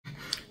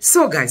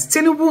So guys,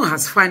 Tinubu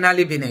has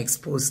finally been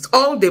exposed.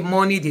 All the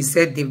money they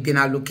said they've been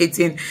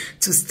allocating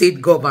to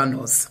state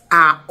governors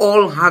are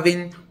all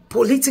having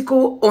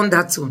political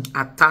undertone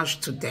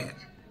attached to them.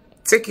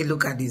 Take a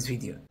look at this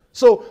video.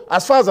 So,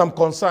 as far as I'm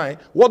concerned,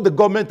 what the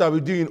government are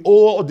doing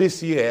all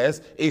these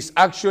years is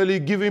actually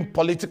giving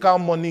political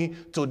money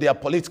to their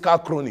political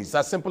cronies.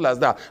 As simple as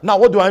that. Now,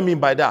 what do I mean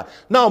by that?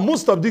 Now,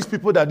 most of these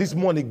people that this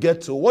money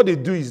get to, what they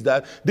do is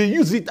that they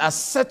use it as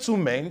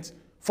settlement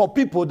for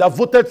people that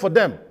voted for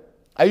them.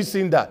 Are you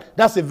seeing that?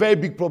 That's a very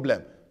big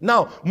problem.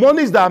 Now,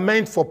 monies that are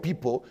meant for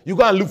people, you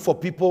go and look for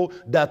people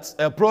that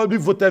probably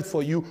voted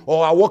for you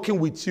or are working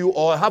with you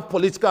or have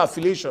political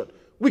affiliation.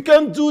 We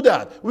can't do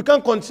that. We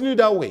can't continue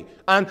that way.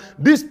 And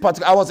this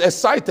particular, I was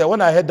excited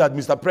when I heard that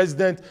Mr.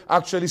 President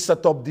actually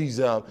set up these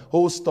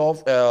whole stuff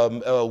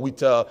with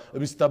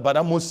Mr.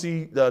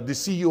 Badamosi, the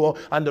CEO,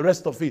 and the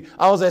rest of it.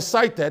 I was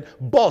excited,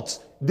 but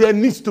there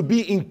needs to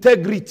be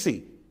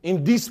integrity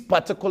in this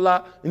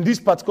particular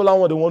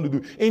what they want to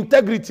do.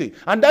 Integrity.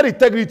 And that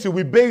integrity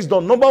will be based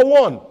on, number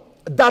one,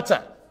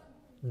 data.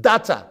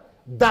 Data.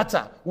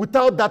 Data.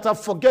 Without data,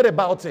 forget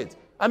about it.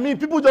 I mean,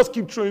 people just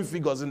keep throwing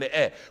figures in the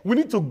air. We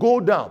need to go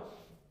down.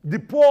 The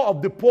poor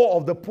of the poor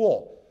of the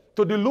poor,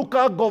 to the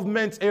local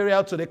government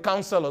area, to the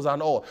councillors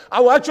and all. I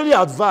will actually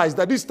advise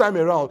that this time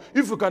around,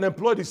 if we can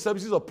employ the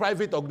services of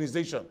private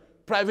organization,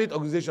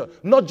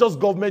 not just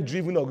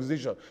government-driven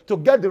organization, to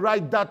get the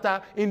right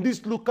data in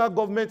this local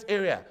government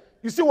area.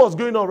 You see what's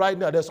going on right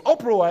now? There's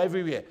uproar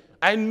everywhere.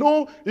 I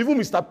know even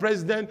Mr.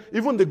 President,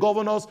 even the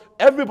governors,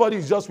 everybody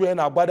is just wearing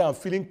agbada and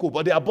feeling cool,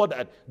 but they are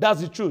bothered.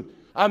 That's the truth.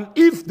 And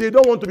if they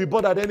don't want to be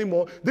bothered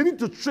anymore, they need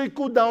to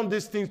trickle down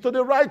these things to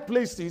the right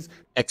places.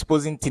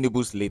 Exposing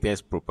Tinubu's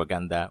latest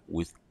propaganda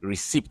with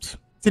receipt.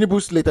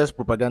 Tinubu's latest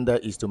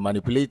propaganda is to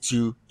manipulate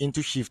you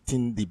into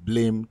shifting the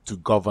blame to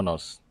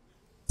governors.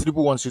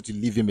 Tinubu wants you to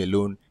leave him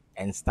alone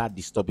and start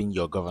disturbing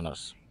your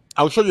governors.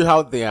 I'll show you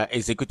how they are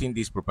executing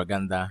this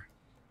propaganda.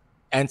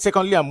 And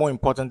secondly, and more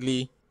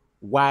importantly,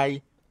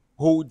 why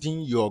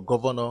holding your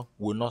governor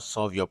will not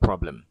solve your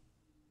problem.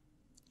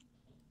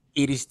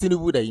 It is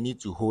Tinubu that you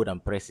need to hold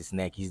and press his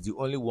neck. He's the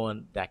only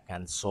one that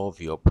can solve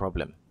your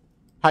problem.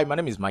 Hi, my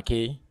name is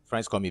Make.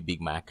 Friends call me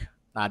Big Mac.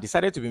 Now, I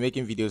decided to be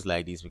making videos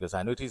like this because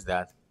I noticed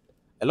that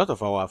a lot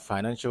of our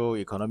financial,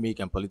 economic,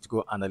 and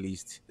political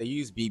analysts, they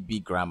use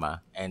big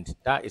grammar, and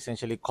that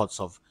essentially cuts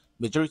off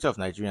majority of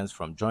Nigerians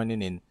from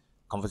joining in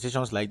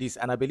conversations like this.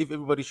 And I believe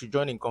everybody should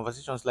join in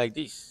conversations like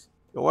this.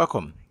 You're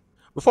welcome.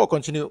 Before I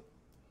continue,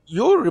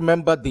 you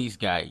remember this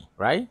guy,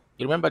 right?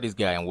 You remember this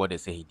guy and what they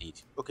say he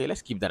did. Okay,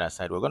 let's keep that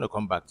aside. We're going to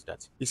come back to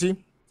that. You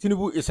see,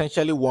 Tinubu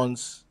essentially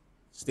wants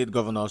state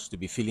governors to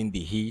be feeling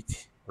the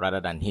heat rather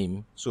than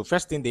him. So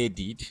first thing they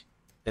did,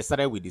 they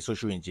started with the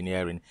social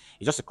engineering.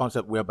 It's just a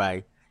concept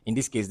whereby, in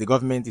this case, the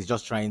government is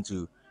just trying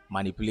to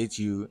manipulate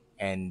you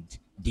and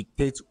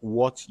dictate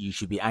what you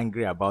should be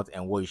angry about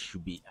and what you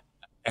should be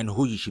and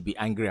who you should be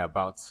angry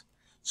about.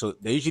 So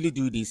they usually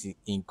do this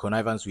in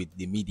connivance with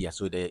the media.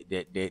 So they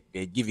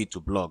give it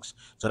to blogs.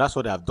 So that's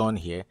what they have done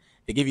here.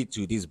 They give it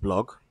to this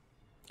blog,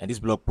 and this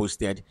blog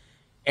posted,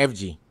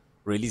 FG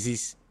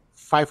releases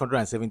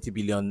 570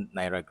 billion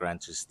naira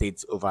grant to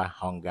states over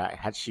hunger and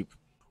hardship.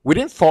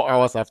 Within 4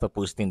 hours after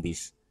posting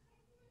this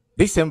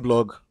same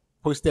blog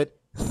posted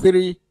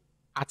 3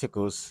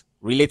 articles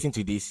relating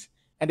to this.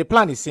 And the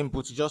plan is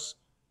simple, to just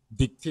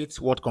dictate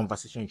what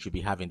conversation you should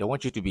be having. They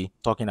want you to be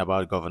talking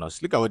about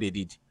governors. Look at what they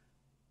did.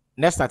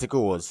 Next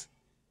article was,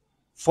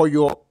 for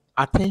your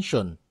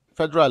attention,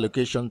 federal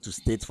allocation to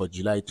states for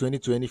July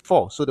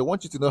 2024. So they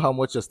want you to know how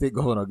much your state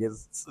governor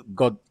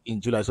got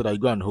in July so that you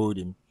go and hold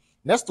him.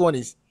 Next one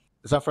is,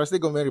 the San Francisco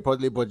government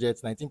reportedly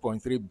budgets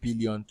 19.3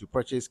 billion to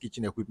purchase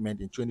kitchen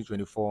equipment in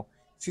 2024,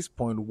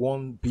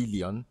 6.1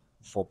 billion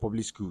for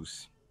public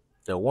schools.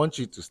 They want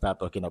you to start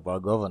talking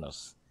about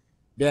governors.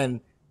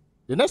 Then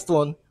the next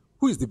one,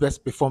 who is the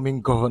best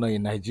performing governor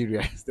in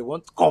Nigeria? They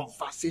want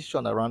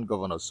conversation around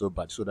governors so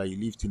bad so that you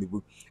leave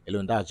Tinubu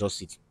alone. That's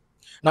just it.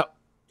 Now,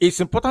 it's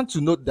important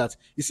to note that,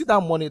 you see that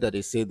money that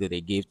they say that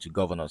they gave to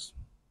governors,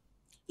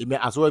 it may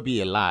as well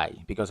be a lie,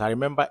 because I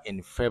remember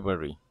in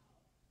February,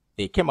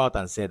 they came out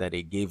and said that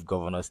they gave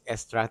governors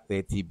extra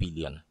 30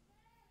 billion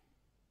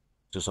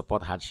to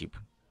support hardship.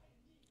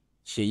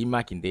 Sheyi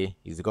Makinde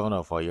is the governor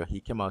of Oyo.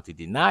 He came out to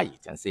deny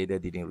it and say they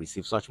didn't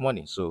receive such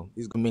money. So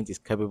this government is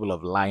capable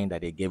of lying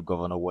that they gave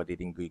governor what they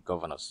didn't give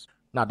governors.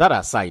 Now, that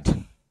aside,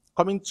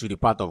 coming to the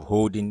part of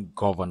holding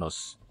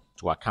governors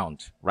to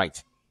account,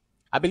 right?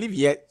 I believe,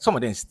 yeah, some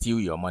of them steal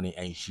your money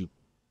and you should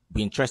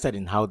be interested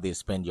in how they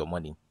spend your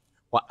money.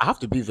 But I have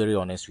to be very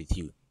honest with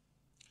you.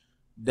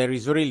 There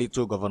is very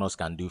little governors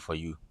can do for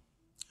you.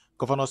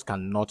 Governors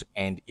cannot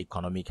end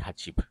economic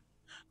hardship.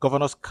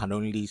 Governors can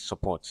only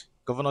support.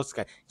 Governors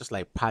can, just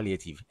like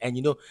palliative. And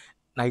you know,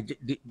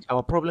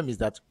 our problem is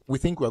that we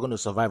think we're going to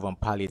survive on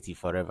palliative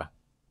forever.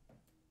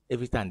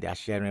 Every time they are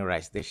sharing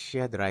rice, they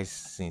shared rice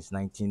since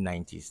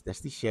 1990s. They're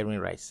still sharing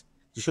rice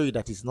to show you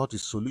that it's not a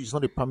solution. It's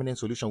not a permanent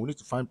solution. We need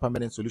to find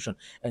permanent solution.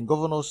 And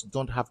governors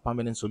don't have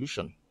permanent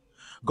solution.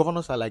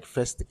 Governors are like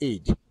first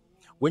aid.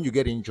 When you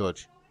get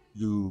injured,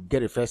 you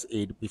get a first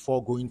aid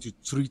before going to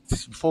treat,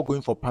 before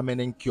going for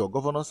permanent cure.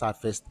 Governors are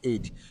first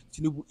aid.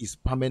 Tinubu is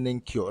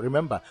permanent cure.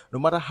 Remember, no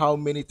matter how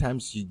many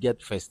times you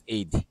get first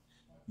aid,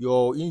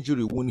 your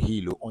injury won't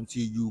heal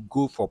until you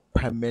go for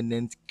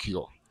permanent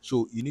cure.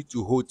 So you need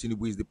to hold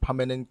Tinubu is the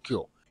permanent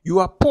cure. You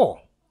are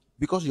poor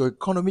because your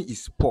economy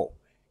is poor.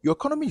 Your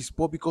economy is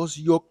poor because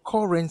your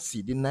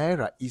currency, the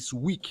naira, is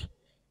weak.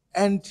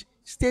 And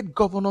state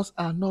governors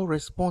are not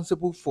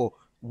responsible for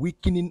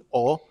weakening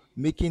or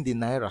making the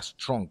naira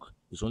strong.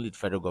 It's only the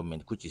federal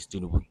government, which is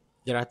Tinubu.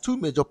 There are two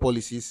major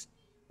policies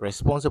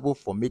responsible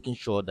for making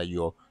sure that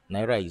your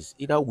naira is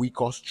either weak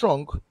or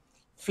strong: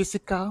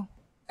 fiscal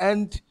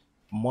and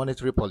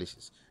monetary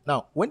policies.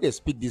 Now, when they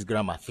speak this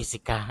grammar,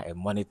 fiscal and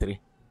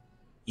monetary,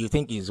 you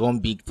think it's one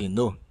big thing.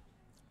 No.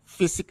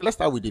 Physical, let's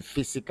start with the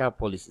physical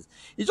policies.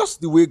 It's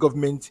just the way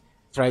government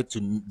try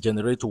to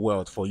generate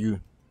wealth for you.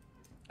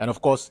 And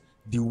of course,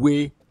 the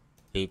way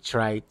they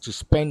try to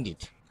spend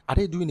it. Are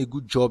they doing a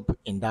good job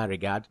in that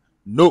regard?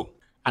 No.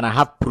 And I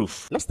have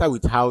proof. Let's start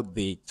with how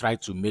they try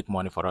to make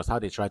money for us, how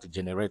they try to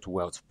generate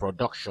wealth,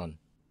 production.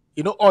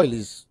 You know, oil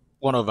is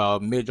one of our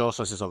major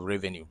sources of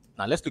revenue.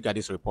 Now, let's look at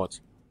this report.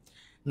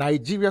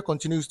 Nigeria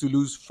continues to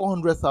lose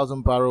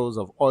 400,000 barrels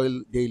of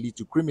oil daily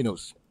to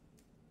criminals.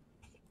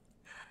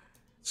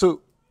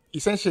 So,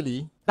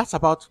 essentially, that's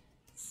about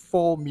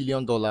 $4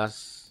 million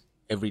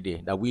every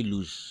day that we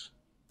lose.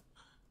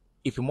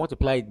 If you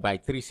multiply it by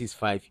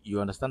 365,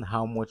 you understand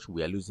how much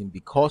we are losing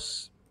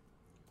because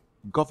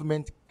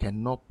government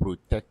cannot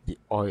protect the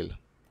oil.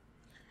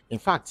 In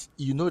fact,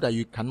 you know that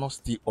you cannot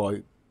steal oil.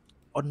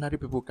 Ordinary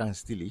people can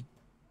steal it.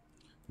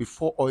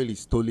 Before oil is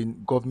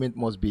stolen, government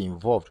must be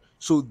involved.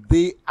 So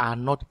they are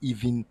not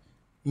even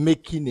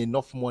making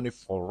enough money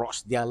for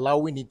us. They are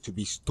allowing it to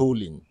be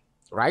stolen,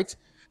 right?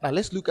 Now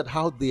let's look at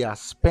how they are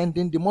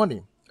spending the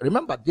money.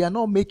 Remember, they are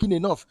not making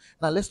enough.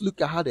 Now let's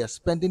look at how they are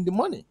spending the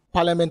money.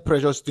 Parliament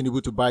pressures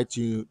Tinubu to buy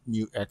 2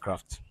 new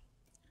aircraft.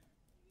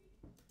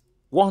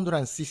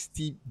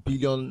 160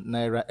 billion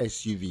naira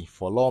SUV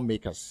for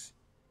lawmakers.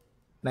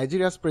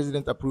 Nigeria's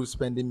president approves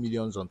spending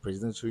millions on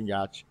presidential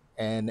yacht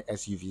and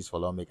SUVs for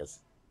lawmakers.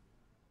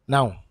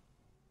 Now,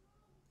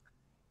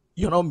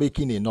 you're not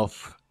making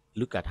enough.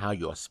 Look at how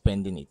you're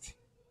spending it.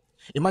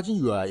 Imagine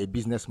you are a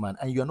businessman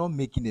and you're not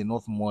making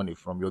enough money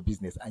from your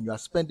business and you are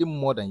spending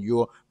more than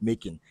you're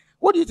making.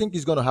 What do you think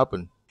is going to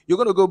happen? You're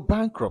going to go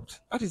bankrupt.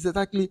 That is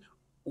exactly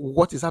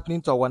what is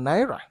happening to our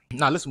naira.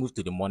 Now, let's move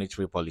to the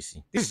monetary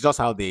policy. This is just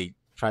how they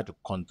try to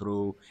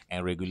control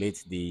and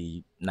regulate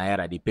the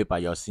naira, the paper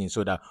you're seeing,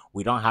 so that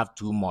we don't have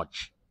too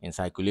much in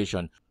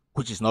circulation,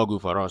 which is not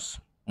good for us.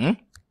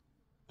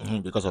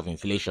 Because of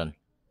inflation.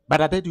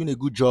 But are they doing a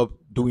good job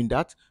doing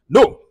that?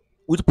 No.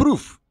 With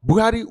proof,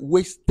 Buhari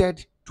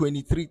wasted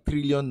 23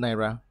 trillion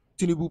naira.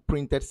 Tinubu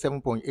printed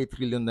 7.8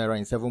 trillion naira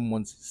in 7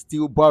 months,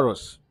 still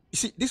borrows. You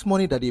see, this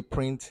money that they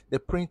print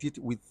it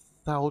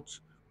without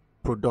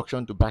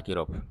production to back it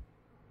up.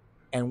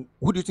 And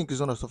who do you think is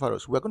going to suffer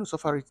us? We're going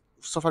to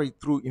suffer it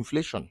through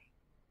inflation.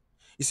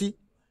 You see,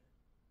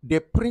 they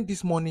print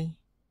this money.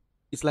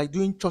 It's like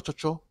doing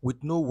cho-cho-cho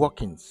with no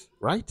workings,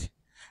 right?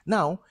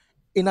 Now,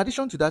 in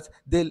addition to that,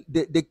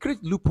 they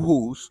create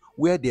loopholes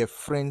where their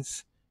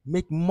friends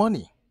make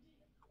money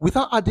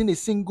without adding a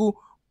single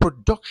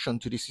production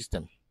to the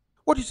system.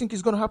 What do you think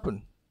is going to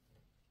happen?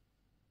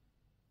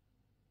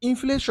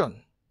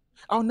 Inflation.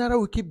 Our naira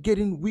will keep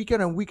getting weaker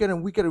and weaker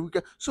and weaker and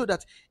weaker, so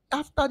that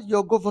after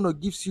your governor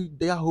gives you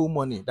their whole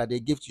money that they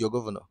give to your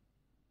governor,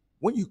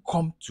 when you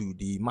come to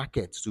the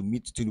market to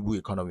meet Tinubu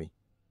economy,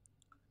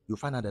 you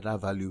find out that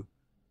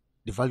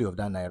the value of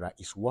that naira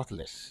is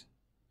worthless.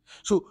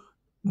 So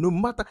no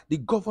matter the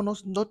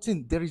governors,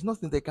 there is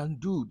nothing they can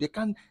do.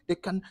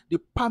 The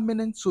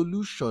permanent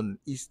solution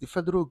is the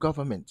federal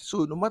government.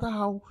 So no matter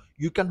how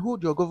you can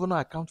hold your governor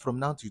account from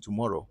now to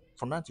tomorrow,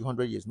 from now to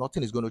 100 years,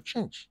 nothing is going to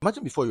change.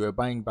 Imagine before you were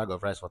buying a bag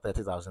of rice for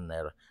 30,000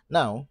 naira.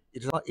 Now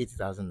it is about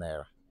 80,000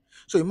 naira.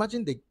 So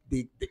imagine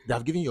they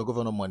have given your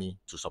governor money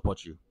to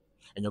support you,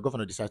 and your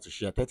governor decides to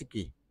share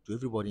 30K to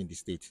everybody in the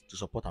state to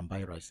support and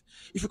buy rice.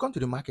 If you come to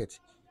the market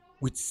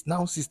with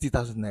now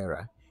 60,000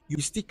 naira,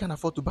 you still can't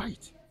afford to buy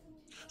it.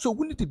 So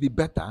wouldn't it be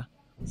better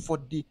for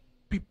the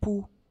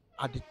people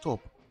at the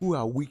top who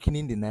are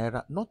weakening the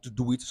naira not to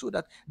do it, so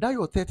that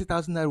your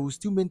 30,000 naira will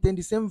still maintain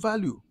the same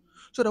value?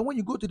 So that when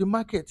you go to the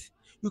market,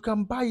 you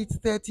can buy it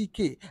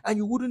 30K and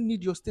you wouldn't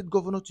need your state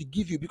governor to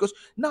give you, because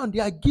now they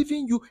are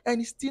giving you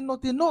and it's still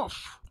not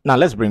enough. Now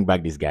let's bring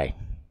back this guy.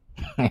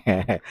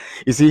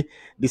 You see,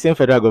 the same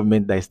federal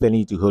government that is telling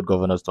you to hold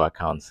governors to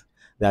account,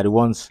 they are the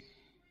ones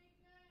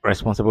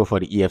responsible for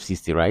the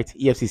EFCC, right?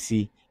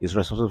 EFCC is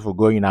responsible for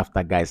going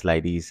after guys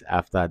like this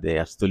after they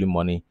have stolen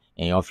money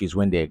in office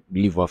when they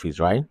leave office,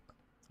 right?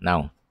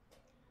 Now,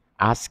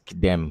 ask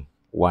them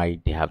why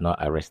they have not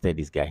arrested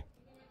this guy.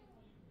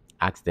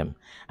 Ask them,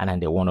 and then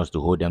they want us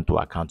to hold them to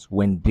account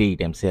when they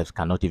themselves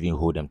cannot even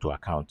hold them to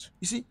account.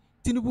 You see,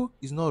 Tinubu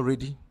is not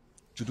ready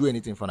to do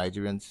anything for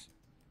Nigerians,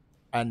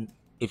 and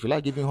if you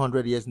like giving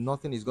 100 years,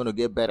 nothing is going to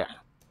get better.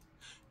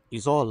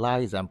 It's all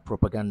lies and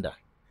propaganda.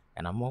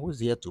 And I'm always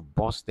here to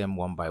bust them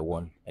one by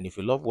one. And if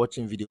you love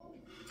watching videos,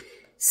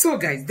 So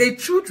guys, the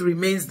truth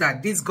remains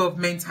that this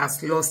government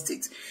has lost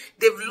it.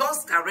 They've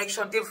lost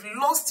direction. They've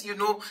lost,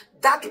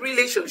 that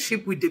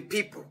relationship with the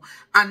people.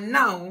 And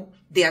now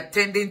they are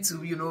tending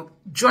to,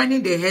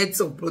 joining the heads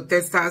of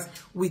protesters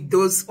with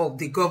those of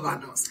the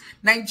governors.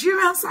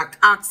 Nigerians are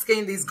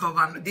asking this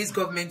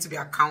government to be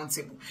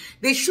accountable.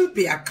 They should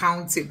be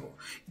accountable.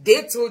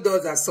 They told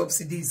us that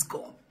subsidy is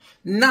gone.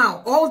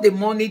 Now, all the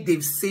money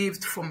they've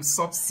saved from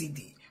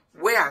subsidy,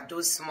 where are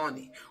those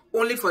money?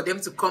 Only for them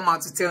to come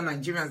out to tell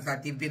Nigerians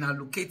that they've been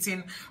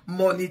allocating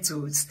money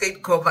to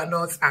state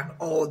governors and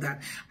all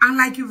that. And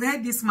like you've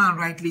heard this man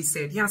rightly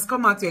said, he has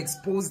come out to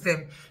expose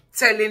them,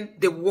 telling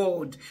the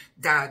world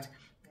that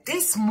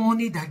this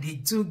money that they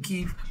do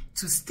give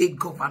to state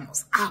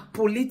governors are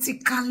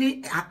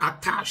politically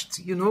attached,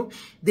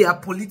 they are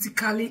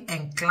politically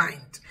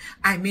inclined.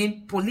 I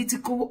mean,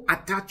 political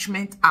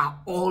attachment are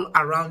all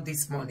around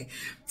this money.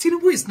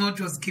 Tinubu is not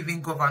just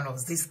giving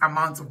governors this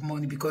amount of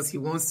money because he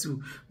wants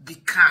to be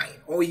kind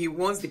or he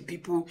wants the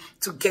people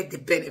to get the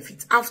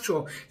benefits. After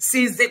all,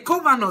 since the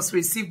governors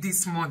received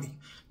this money,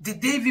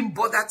 did they even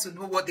bother to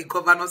know what the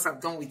governors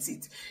have done with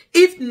it?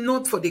 If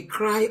not for the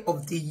cry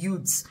of the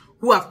youths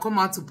who have come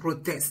out to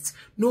protest,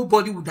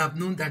 nobody would have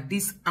known that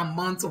this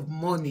amount of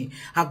money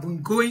have been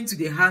going to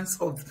the hands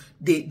of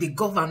the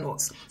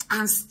governors.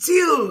 And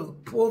still,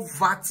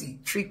 poverty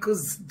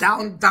trickles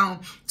down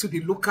to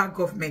the local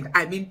government.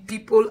 I mean,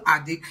 people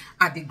at the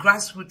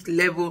grassroots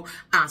level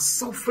are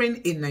suffering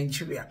in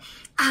Nigeria.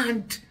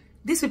 And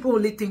these people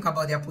only think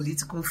about their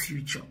political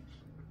future.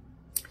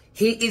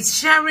 He is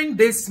sharing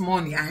this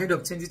money ahead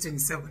of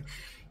 2027.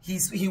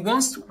 He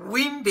wants to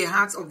win the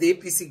hearts of the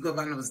APC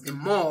governors the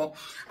more.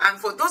 And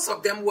for those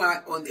of them who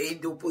are in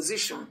the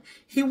opposition,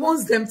 he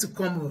wants them to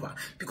come over.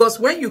 Because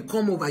when you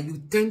come over,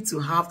 you tend to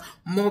have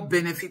more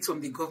benefits from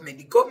the government.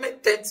 The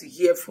government tends to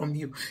hear from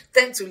you,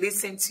 tend to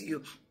listen to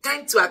you,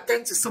 tend to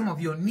attend to some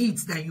of your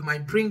needs that you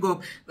might bring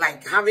up,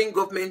 like having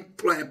government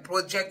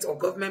projects or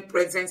government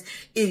presence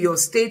in your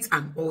state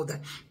and all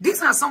that.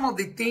 These are some of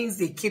the things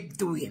they keep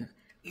doing,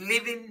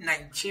 leaving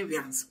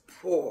Nigerians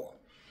poor.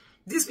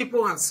 These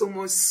people have so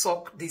much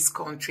sucked this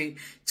country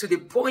to the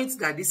point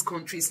that this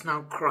country is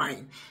now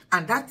crying.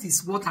 And that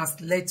is what has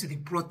led to the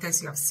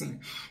protests you have seen.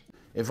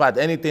 In fact,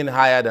 anything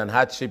higher than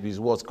hardship is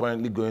what's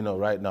currently going on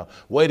right now,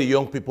 where the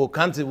young people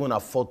can't even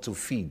afford to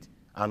feed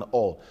and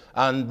all.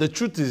 And the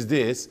truth is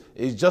this,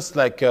 it's just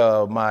like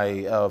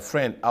my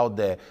friend out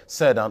there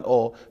said and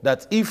all,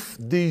 that if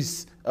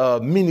this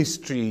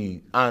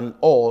ministry and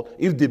all,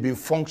 if they've been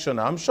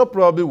functional, I'm sure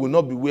probably will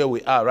not be where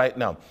we are right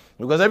now.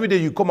 Because every day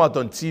you come out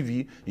on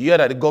TV, you hear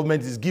that the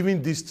government is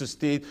giving this to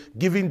state,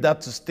 giving that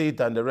to state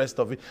and the rest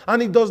of it.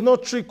 And it does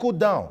not trickle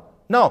down.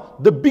 Now,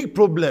 the big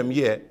problem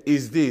here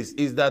is this,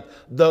 is that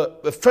the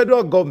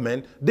federal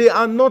government, they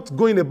are not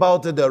going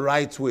about it the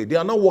right way. They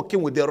are not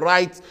working with the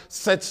right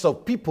sets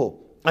of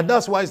people. And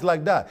that's why it's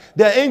like that.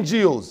 There are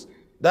NGOs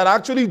that are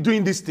actually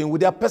doing this thing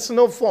with their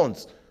personal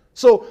funds.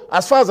 So,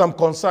 as far as I'm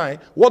concerned,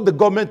 what the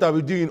government are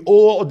doing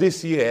all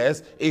these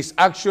years is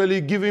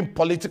actually giving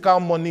political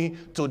money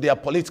to their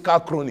political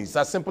cronies.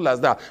 As simple as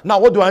that.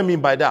 Now, what do I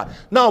mean by that?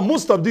 Now,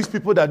 most of these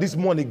people that this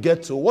money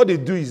get to, what they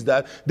do is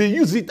that they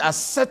use it as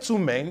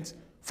settlement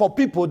for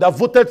people that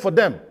voted for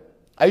them.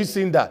 Are you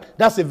seeing that?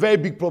 That's a very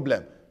big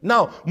problem.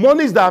 Now,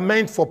 monies that are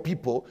meant for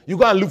people, you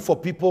go and look for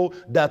people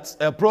that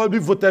probably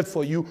voted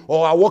for you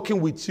or are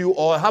working with you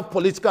or have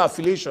political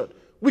affiliation.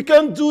 We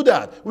can't do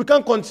that. We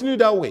can't continue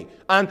that way.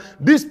 And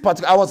this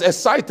particular, I was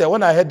excited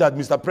when I heard that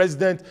Mr.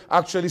 President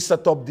actually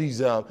set up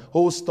these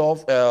whole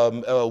stuff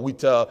with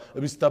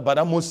Mr.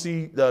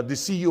 Badamosi, the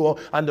CEO,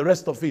 and the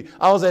rest of it.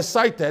 I was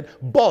excited,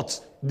 but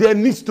there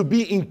needs to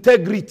be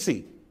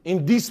integrity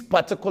in this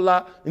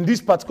particular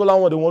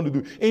what they want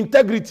to do.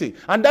 Integrity.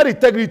 And that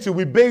integrity will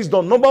be based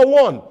on, number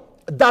one,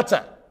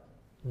 data.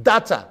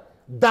 Data.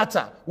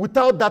 Data.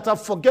 Without data,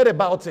 forget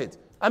about it.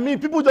 I mean,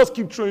 people just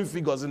keep throwing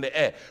figures in the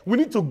air. We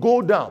need to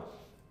go down.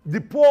 The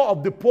poor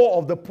of the poor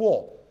of the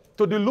poor,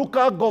 to the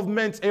local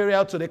government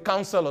area, to the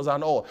councillors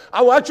and all.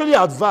 I will actually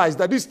advise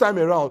that this time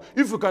around,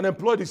 if we can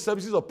employ the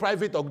services of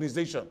private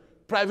organization,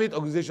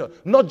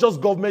 not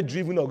just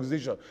government-driven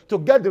organization, to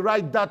get the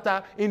right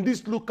data in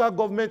this local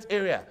government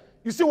area.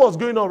 You see what's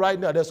going on right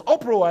now? There's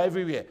uproar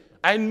everywhere.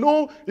 I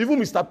know even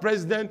Mr.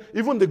 President,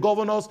 even the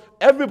governors,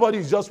 everybody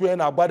is just wearing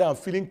agbada and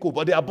feeling cool,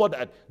 but they are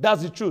bothered.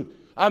 That's the truth.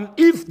 And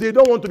if they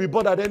don't want to be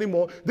bothered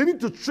anymore, they need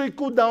to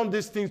trickle down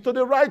these things to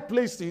the right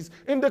places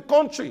in the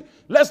country.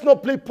 Let's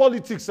not play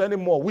politics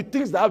anymore with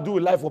things that have to do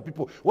with life of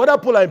people. Whether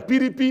people are in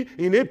PDP,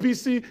 in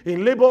APC,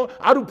 in Labour,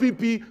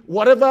 RPP,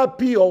 whatever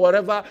P or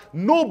whatever,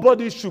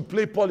 nobody should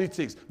play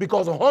politics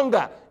because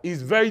hunger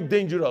is very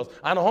dangerous.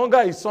 And hunger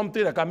is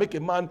something that can make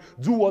a man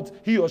do what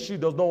he or she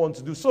does not want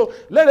to do. So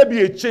let there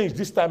be a change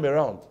this time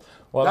around.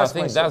 Well, I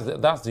think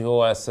that's the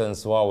whole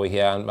essence while we're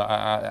here. And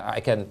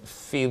I can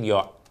feel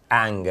your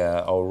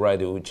anger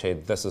already,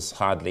 Uche. This is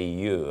hardly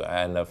you.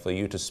 And for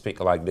you to speak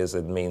like this,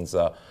 it means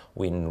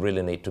we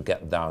really need to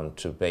get down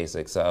to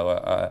basics.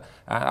 So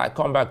I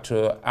come back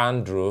to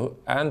Andrew.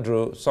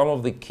 Andrew, some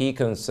of the key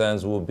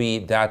concerns will be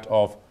that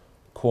of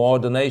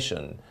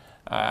coordination.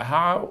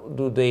 How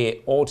do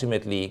they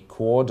ultimately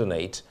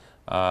coordinate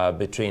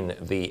between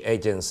the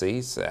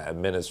agencies,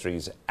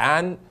 ministries,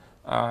 and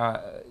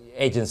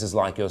agencies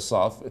like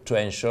yourself to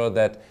ensure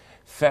that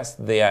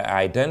first they are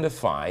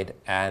identified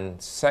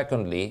and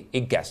secondly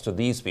it gets to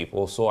these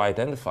people so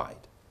identified?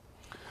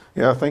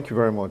 Yeah, thank you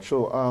very much.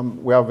 So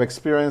we have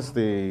experienced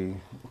the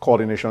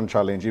coordination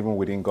challenge even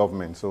within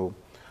government. So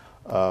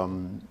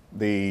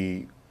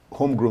the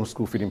homegrown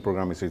school feeding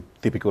program is a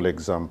typical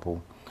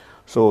example.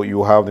 So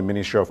you have the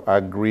Ministry of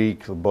Agri,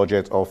 the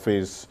Budget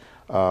Office,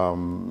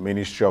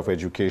 Ministry of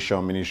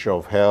Education, Ministry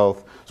of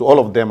Health. So all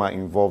of them are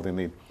involved in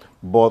it.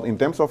 But in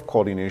terms of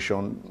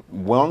coordination,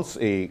 once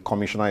a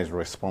commissioner is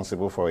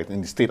responsible for it, in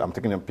the state, I'm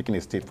picking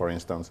a state for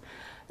instance,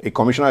 a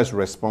commissioner is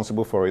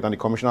responsible for it and the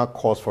commissioner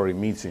calls for a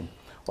meeting.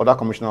 Other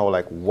commissioner were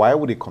like, why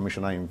would a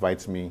commissioner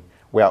invite me?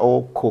 We are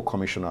all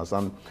co-commissioners,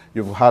 and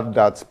you've had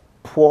that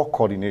poor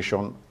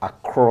coordination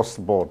across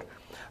board.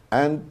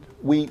 And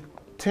we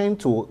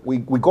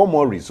got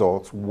more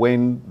results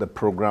when the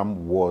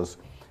program was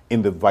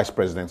in the vice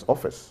president's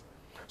office.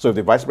 So if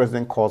the vice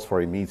president calls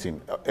for a meeting,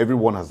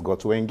 everyone has got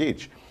to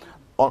engage.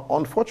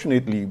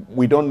 Unfortunately,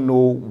 we don't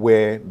know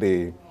where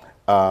the,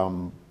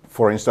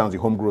 for instance, the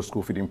homegrown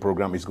school feeding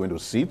program is going to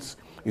sit.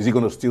 Is it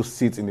going to still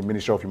sit in the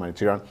Ministry of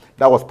Humanitarian?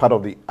 That was part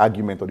of the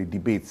argument or the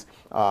debate.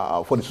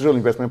 For the social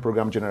investment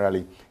program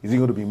generally, is it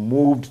going to be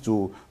moved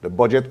to the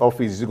budget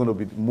office? Is it going to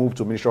be moved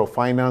to Ministry of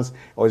Finance?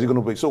 Or is it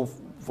going to be, so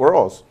for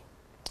us,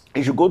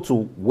 it should go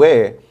to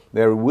where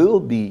there will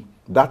be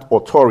that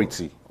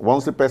authority.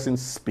 Once the person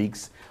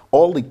speaks,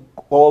 all the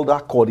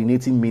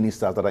coordinating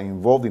ministers that are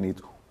involved in it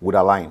would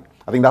align.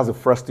 I think that's the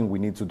first thing we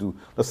need to do.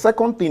 The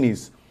second thing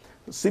is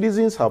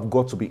citizens have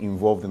got to be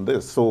involved in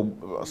this. So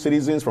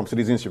from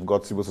citizens, you've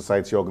got civil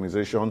society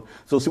organization.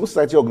 So civil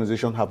society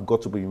organizations have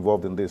got to be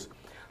involved in this.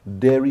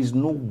 There is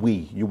no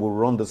way you will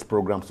run this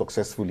program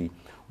successfully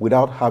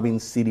without having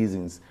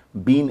citizens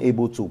being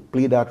able to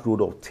play that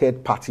role of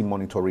third-party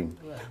monitoring.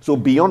 Right. So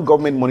beyond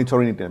government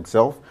monitoring it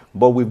themselves,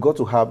 but we've got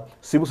to have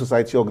civil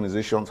society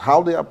organizations,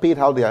 how they are paid,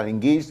 how they are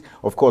engaged.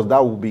 Of course, that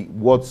will be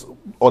what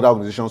other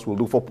organizations will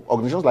do. For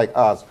organizations like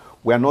ours,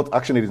 we are not,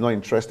 actually, is not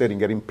interested in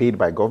getting paid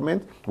by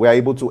government. We are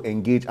able to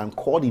engage and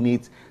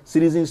coordinate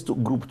citizens to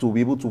group to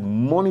be able to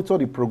monitor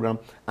the program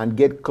and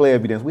get clear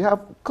evidence. We have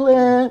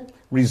clear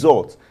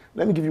results.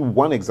 Let me give you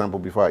one example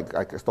before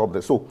I stop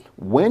there. So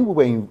when we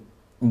were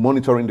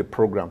monitoring the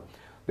program,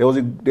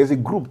 there's a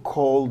group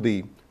called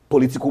the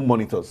political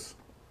monitors.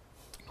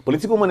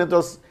 Political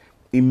monitors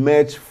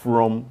emerged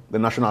from the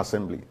National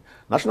Assembly.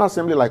 National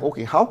Assembly like,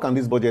 okay, how can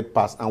this budget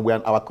pass and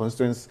our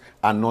constituents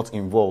are not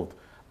involved?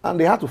 And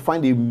they had to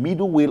find a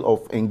middle way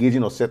of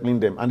engaging or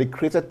settling them, and they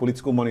created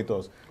political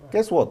monitors. Right.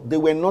 Guess what? They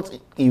were not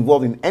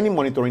involved in any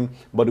monitoring,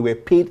 but they were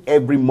paid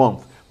every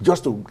month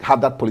just to have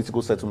that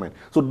political settlement.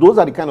 So those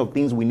are the kind of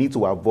things we need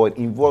to avoid,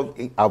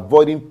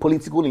 avoiding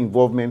political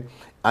involvement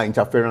and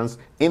interference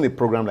in a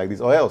program like this,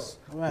 or else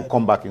we'll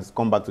come back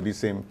to the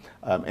same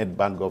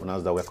band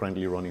governance that we're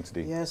currently running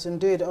today. Yes,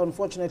 indeed.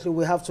 Unfortunately,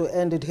 we have to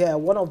end it here.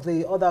 One of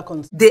the other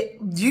the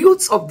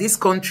youths of this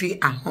country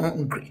are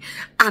hungry,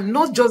 and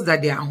not just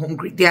that they are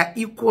hungry, they are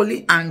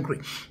equally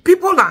angry.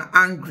 People are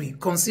angry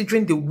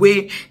considering the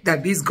way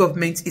that this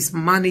government is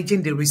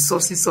managing the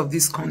resources of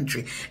this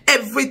country.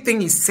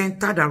 Everything is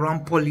centered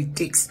around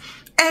politics.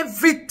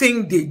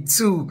 Everything they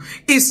do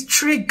is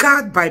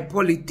triggered by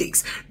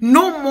politics.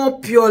 No more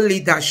pure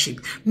leadership.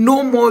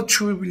 No more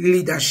true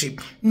leadership.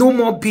 No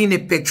more being a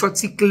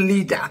patriotic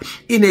leader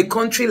in a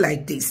country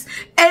like this.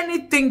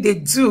 Anything they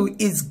do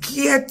is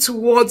geared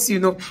towards,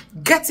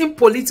 getting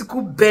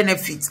political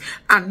benefits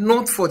and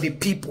not for the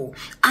people.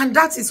 And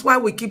that is why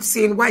we keep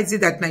saying, why is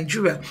it that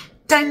Nigeria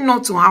tend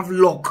not to have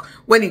luck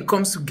when it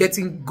comes to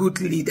getting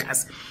good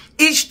leaders?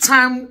 Each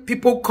time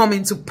people come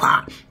into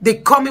power, they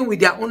come in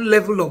with their own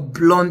level of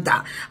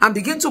blunder and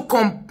begin to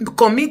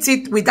commit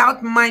it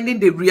without minding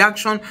the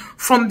reaction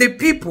from the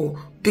people.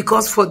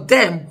 Because for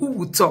them, who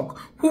will talk?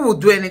 Who will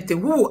do anything?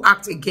 Who will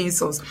act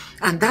against us?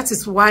 And that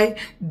is why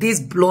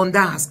this blunder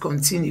has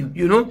continued.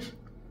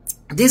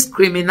 This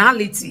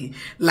criminality,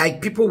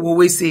 like people will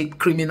always say,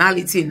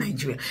 criminality in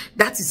Nigeria.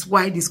 That is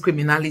why this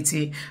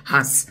criminality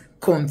has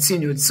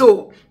continued.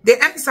 So the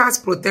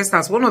NSAS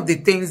protesters, one of the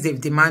things they've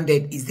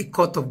demanded is the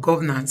court of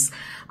governance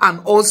and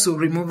also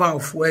removal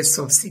of fuel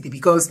subsidy,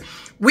 because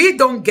we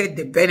don't get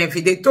the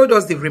benefit. They told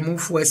us they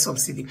remove fuel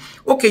subsidy.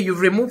 Okay, you've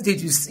removed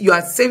it. You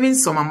are saving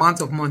some amount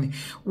of money.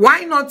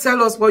 Why not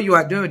tell us what you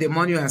are doing with the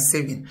money you are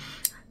saving?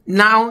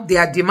 Now they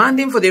are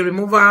demanding for the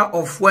removal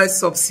of fuel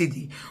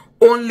subsidy.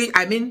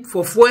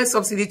 For fuel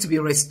subsidy to be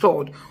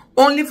restored,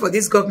 only for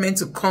this government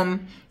to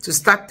come to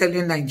start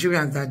telling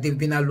Nigerians that they've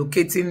been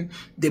allocating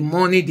the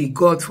money they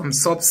got from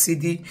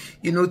subsidy,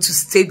 to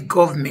state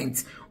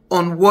government,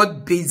 On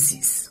what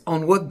basis?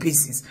 On what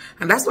basis?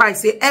 And that's why I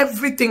say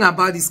everything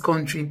about this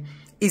country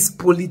is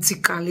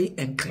politically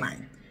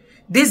inclined.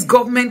 This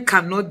government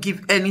cannot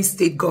give any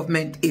state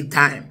government a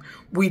dime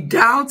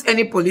without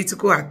any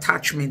political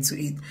attachment to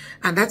it.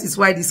 And that is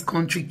why this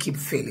country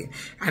keeps failing.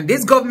 And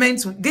this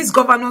government, these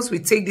governors will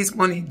take this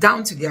money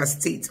down to their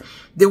state.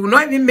 They will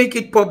not even make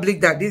it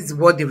public that this is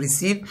what they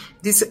receive.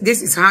 This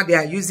is how they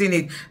are using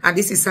it. And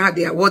this is how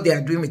what they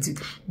are doing with it.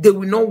 They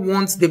will not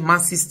want the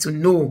masses to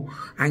know.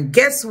 And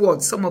guess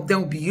what? Some of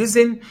them will be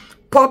using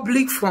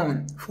public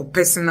fund for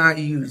personal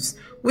use.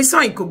 We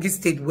saw in Kogi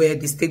State where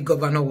the state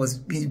governor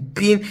was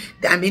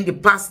the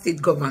past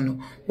state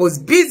governor was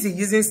busy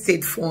using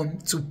state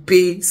fund to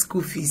pay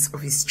school fees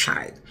of his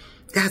child.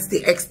 That's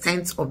the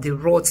extent of the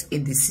rot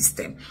in the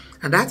system.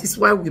 And that is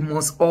why we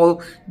must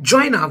all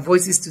join our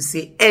voices to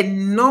say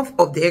enough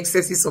of the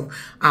excesses of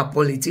our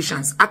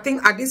politicians. I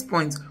think at this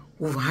point,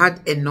 we've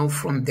had enough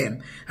from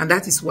them. And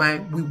that is why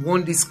we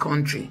want this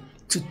country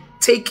to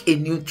take a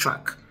new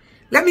track.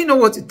 Let me know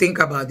what you think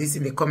about this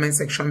in the comment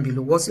section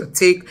below. What's your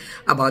take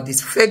about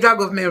this federal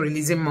government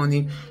releasing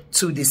money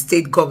to the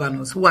state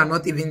governors who are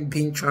not even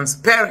being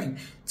transparent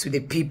to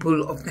the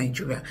people of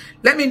Nigeria?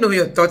 Let me know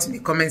your thoughts in the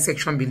comment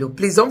section below.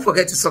 Please don't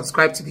forget to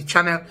subscribe to the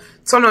channel.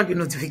 Turn on the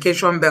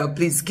notification bell.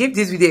 Please give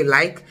this video a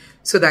like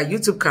so that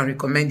YouTube can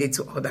recommend it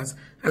to others.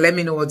 And let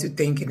me know what you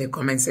think in the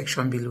comment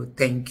section below.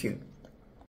 Thank you.